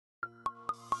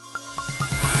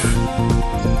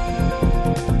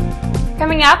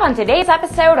Coming up on today's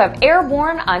episode of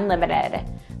Airborne Unlimited,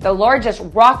 the largest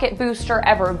rocket booster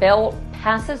ever built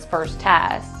passes first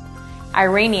test.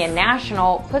 Iranian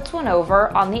National puts one over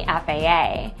on the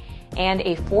FAA, and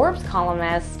a Forbes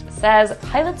columnist says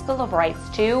pilots' Bill of Rights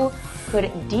 2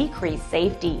 could decrease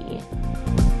safety.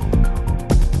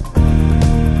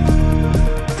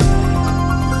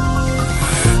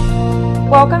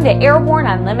 Welcome to Airborne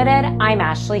Unlimited. I'm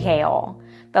Ashley Hale.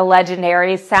 The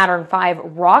legendary Saturn V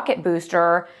rocket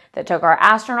booster that took our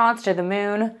astronauts to the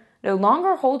moon no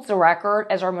longer holds the record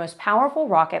as our most powerful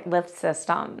rocket lift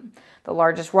system. The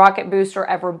largest rocket booster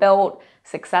ever built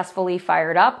successfully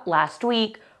fired up last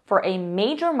week for a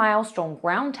major milestone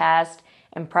ground test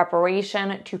in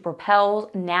preparation to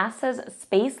propel NASA's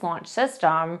Space Launch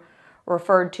System,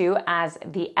 referred to as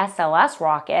the SLS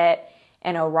rocket,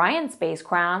 and Orion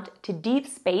spacecraft to deep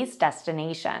space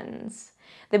destinations.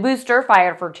 The booster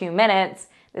fired for 2 minutes,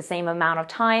 the same amount of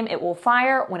time it will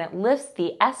fire when it lifts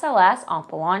the SLS off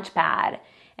the launch pad,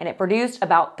 and it produced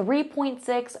about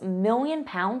 3.6 million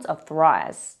pounds of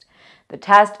thrust. The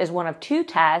test is one of 2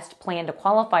 tests planned to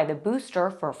qualify the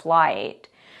booster for flight.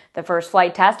 The first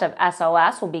flight test of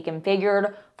SLS will be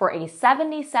configured for a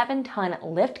 77-ton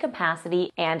lift capacity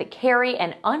and carry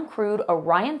an uncrewed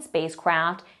Orion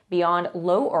spacecraft beyond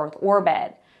low Earth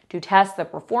orbit to test the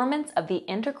performance of the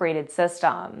integrated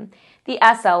system. The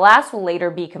SLS will later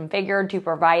be configured to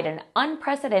provide an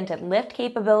unprecedented lift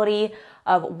capability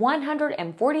of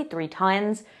 143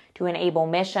 tons to enable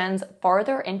missions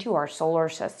farther into our solar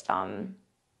system.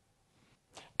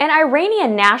 An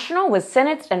Iranian national was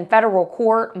sentenced in federal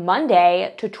court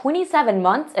Monday to 27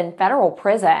 months in federal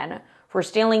prison for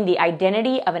stealing the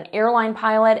identity of an airline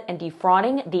pilot and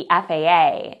defrauding the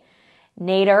FAA.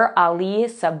 Nader Ali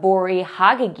Sabouri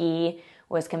Haghighi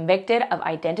was convicted of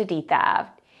identity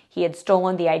theft. He had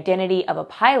stolen the identity of a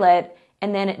pilot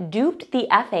and then duped the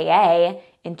FAA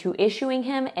into issuing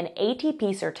him an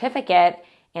ATP certificate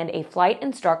and a flight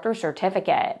instructor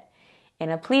certificate. In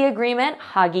a plea agreement,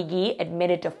 Haghighi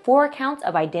admitted to 4 counts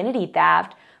of identity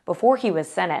theft before he was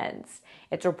sentenced.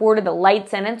 It's reported the light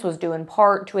sentence was due in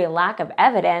part to a lack of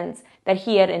evidence that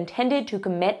he had intended to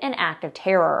commit an act of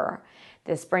terror.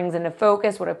 This brings into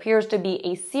focus what appears to be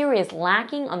a serious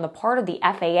lacking on the part of the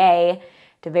FAA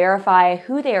to verify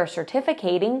who they are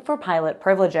certificating for pilot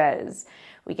privileges.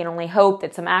 We can only hope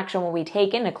that some action will be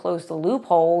taken to close the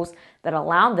loopholes that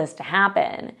allowed this to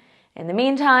happen. In the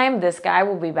meantime, this guy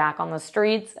will be back on the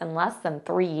streets in less than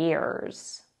 3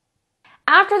 years.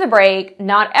 After the break,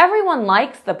 not everyone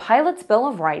likes the pilot's Bill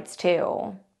of Rights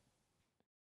too.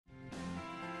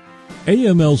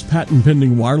 AML's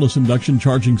patent-pending wireless induction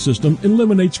charging system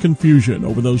eliminates confusion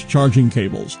over those charging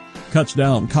cables, cuts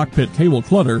down cockpit cable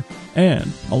clutter,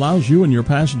 and allows you and your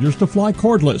passengers to fly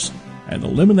cordless and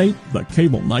eliminate the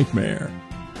cable nightmare.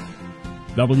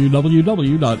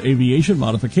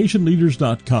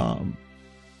 www.aviationmodificationleaders.com.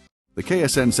 The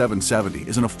KSN 770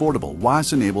 is an affordable,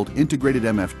 WAS-enabled integrated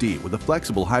MFD with a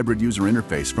flexible hybrid user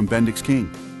interface from Bendix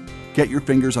King. Get your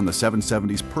fingers on the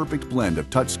 770's perfect blend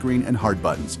of touchscreen and hard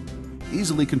buttons.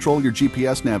 Easily control your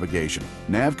GPS navigation,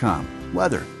 Navcom,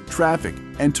 weather, traffic,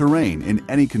 and terrain in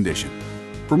any condition.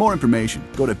 For more information,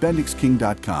 go to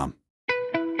bendixking.com.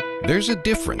 There's a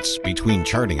difference between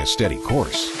charting a steady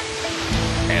course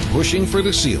and pushing for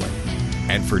the ceiling.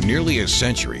 And for nearly a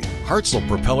century, Hartzell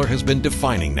Propeller has been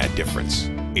defining that difference.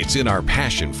 It's in our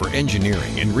passion for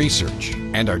engineering and research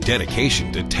and our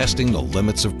dedication to testing the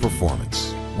limits of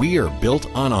performance. We are built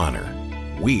on honor.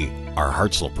 We are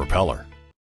Hartzell Propeller.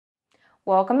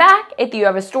 Welcome back. If you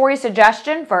have a story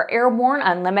suggestion for Airborne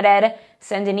Unlimited,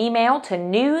 send an email to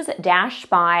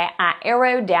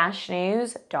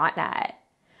news-spy@aero-news.net.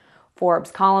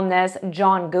 Forbes columnist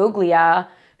John Goglia,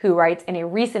 who writes in a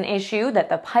recent issue that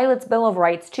the pilot's Bill of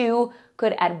Rights 2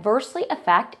 could adversely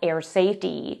affect air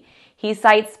safety. He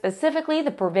cites specifically the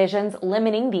provisions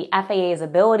limiting the FAA's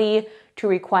ability to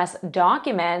request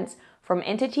documents from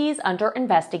entities under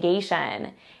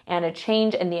investigation and a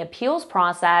change in the appeals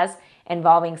process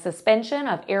involving suspension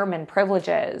of airman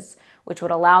privileges, which would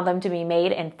allow them to be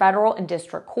made in federal and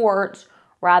district courts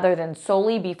rather than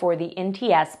solely before the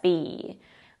NTSB.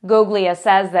 Goglia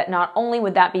says that not only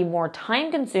would that be more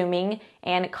time-consuming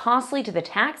and costly to the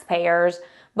taxpayers,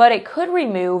 but it could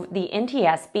remove the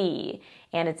NTSB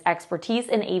and its expertise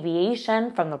in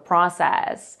aviation from the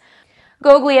process.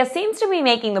 Goglia seems to be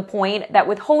making the point that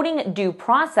withholding due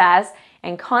process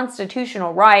and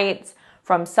constitutional rights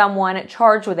from someone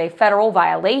charged with a federal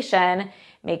violation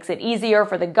makes it easier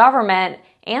for the government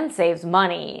and saves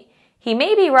money. He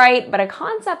may be right, but a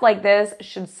concept like this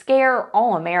should scare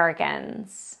all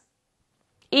Americans.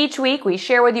 Each week, we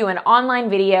share with you an online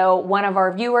video one of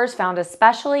our viewers found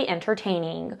especially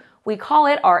entertaining. We call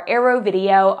it our Aero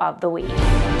Video of the Week.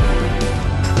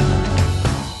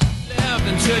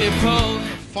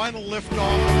 Final liftoff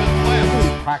and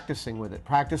land. Practicing with it,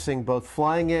 practicing both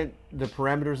flying it, the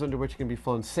parameters under which it can be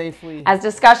flown safely. As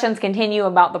discussions continue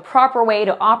about the proper way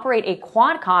to operate a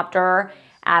quadcopter,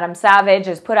 Adam Savage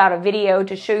has put out a video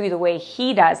to show you the way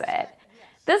he does it.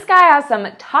 This guy has some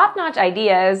top-notch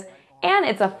ideas, and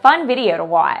it's a fun video to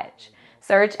watch.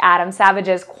 Search Adam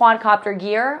Savage's quadcopter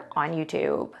gear on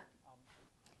YouTube.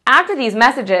 After these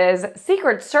messages,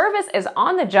 Secret Service is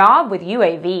on the job with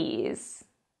UAVs.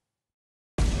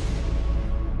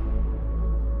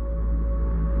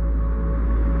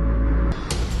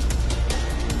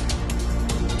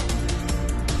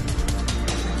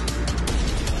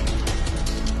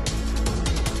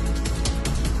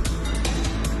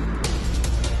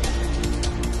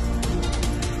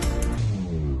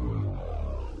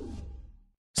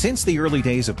 Since the early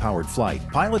days of powered flight,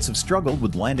 pilots have struggled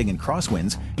with landing in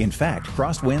crosswinds. In fact,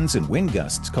 crosswinds and wind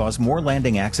gusts cause more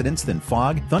landing accidents than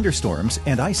fog, thunderstorms,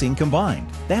 and icing combined.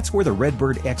 That's where the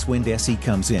Redbird X-Wind SE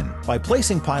comes in. By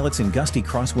placing pilots in gusty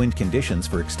crosswind conditions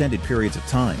for extended periods of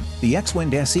time, the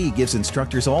X-Wind SE gives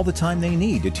instructors all the time they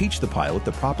need to teach the pilot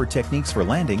the proper techniques for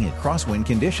landing in crosswind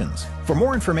conditions. For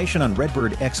more information on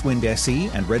Redbird X-Wind SE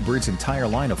and Redbird's entire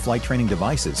line of flight training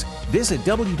devices, visit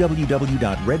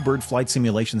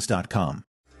www.redbirdflightsimulations.com.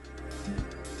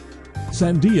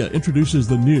 Sandia introduces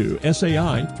the new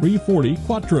SAI 340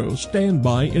 Quattro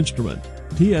standby instrument,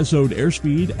 TSO'd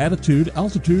airspeed, attitude,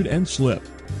 altitude, and slip.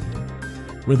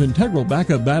 With integral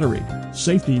backup battery,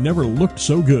 safety never looked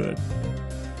so good.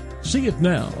 See it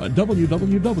now at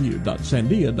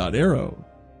www.sandia.aero.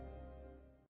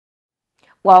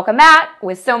 Welcome back.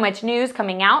 With so much news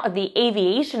coming out of the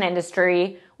aviation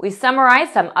industry, we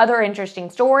summarize some other interesting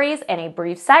stories in a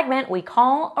brief segment we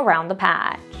call Around the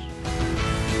Patch.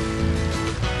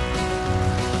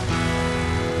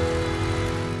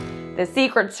 The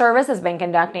Secret Service has been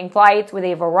conducting flights with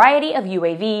a variety of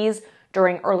UAVs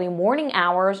during early morning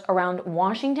hours around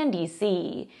Washington,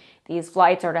 D.C. These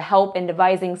flights are to help in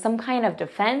devising some kind of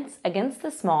defense against the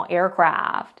small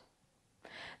aircraft.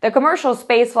 The Commercial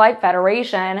Spaceflight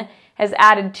Federation has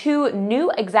added 2 new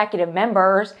executive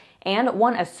members and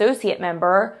 1 associate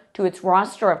member to its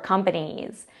roster of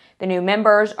companies. The new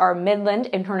members are Midland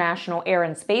International Air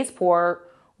and Spaceport,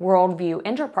 Worldview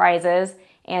Enterprises,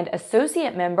 and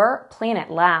associate member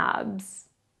Planet Labs.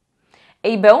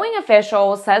 A Boeing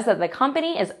official says that the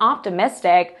company is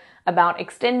optimistic about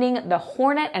extending the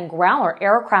Hornet and Growler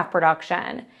aircraft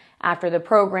production after the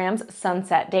program's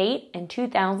sunset date in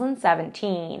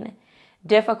 2017.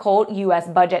 Difficult U.S.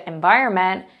 budget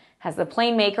environment has the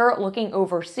plane maker looking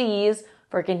overseas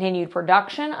for continued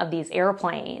production of these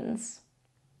airplanes.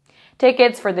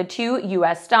 Tickets for the 2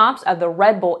 U.S. stops of the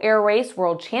Red Bull Air Race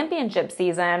World Championship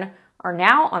season are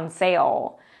now on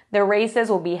sale. The races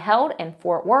will be held in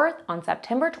Fort Worth on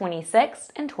September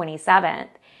 26th and 27th,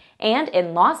 and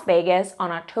in Las Vegas on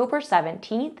October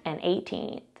 17th and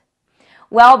 18th.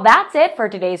 Well, that's it for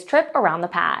today's trip around the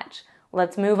patch.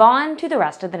 Let's move on to the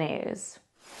rest of the news.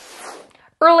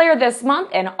 Earlier this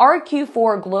month, an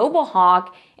RQ-4 Global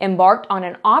Hawk embarked on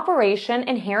an Operation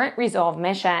Inherent Resolve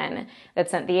mission that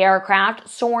sent the aircraft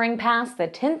soaring past the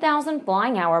 10,000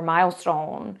 flying hour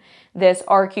milestone. This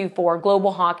RQ-4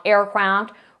 Global Hawk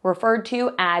aircraft, referred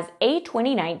to as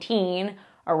A2019,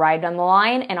 arrived on the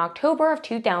line in October of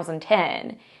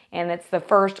 2010, and it's the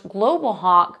first Global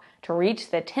Hawk to reach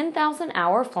the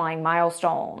 10,000-hour flying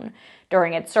milestone.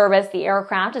 During its service, the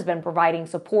aircraft has been providing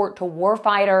support to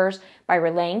warfighters by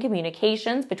relaying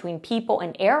communications between people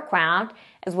and aircraft,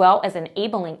 as well as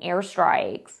enabling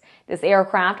airstrikes. This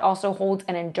aircraft also holds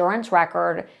an endurance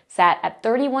record set at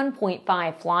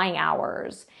 31.5 flying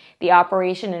hours. The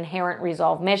Operation Inherent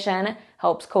Resolve mission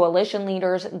helps coalition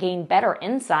leaders gain better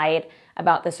insight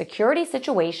about the security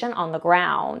situation on the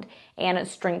ground and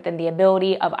strengthen the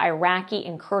ability of Iraqi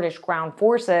and Kurdish ground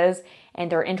forces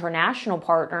and their international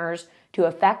partners to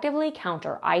effectively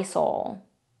counter ISIL.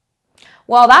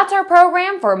 Well, that's our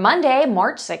program for Monday,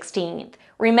 March 16th.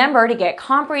 Remember to get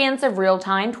comprehensive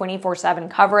real-time 24/7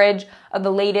 coverage of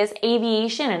the latest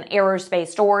aviation and aerospace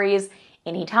stories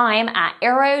anytime at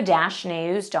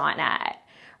aero-news.net.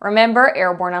 Remember,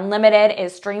 Airborne Unlimited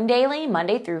is streamed daily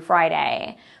Monday through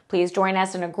Friday. Please join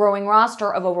us in a growing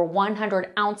roster of over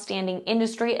 100 outstanding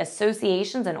industry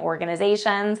associations and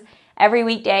organizations every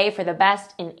weekday for the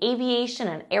best in aviation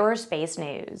and aerospace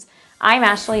news. I'm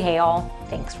Ashley Hale.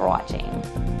 Thanks for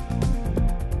watching.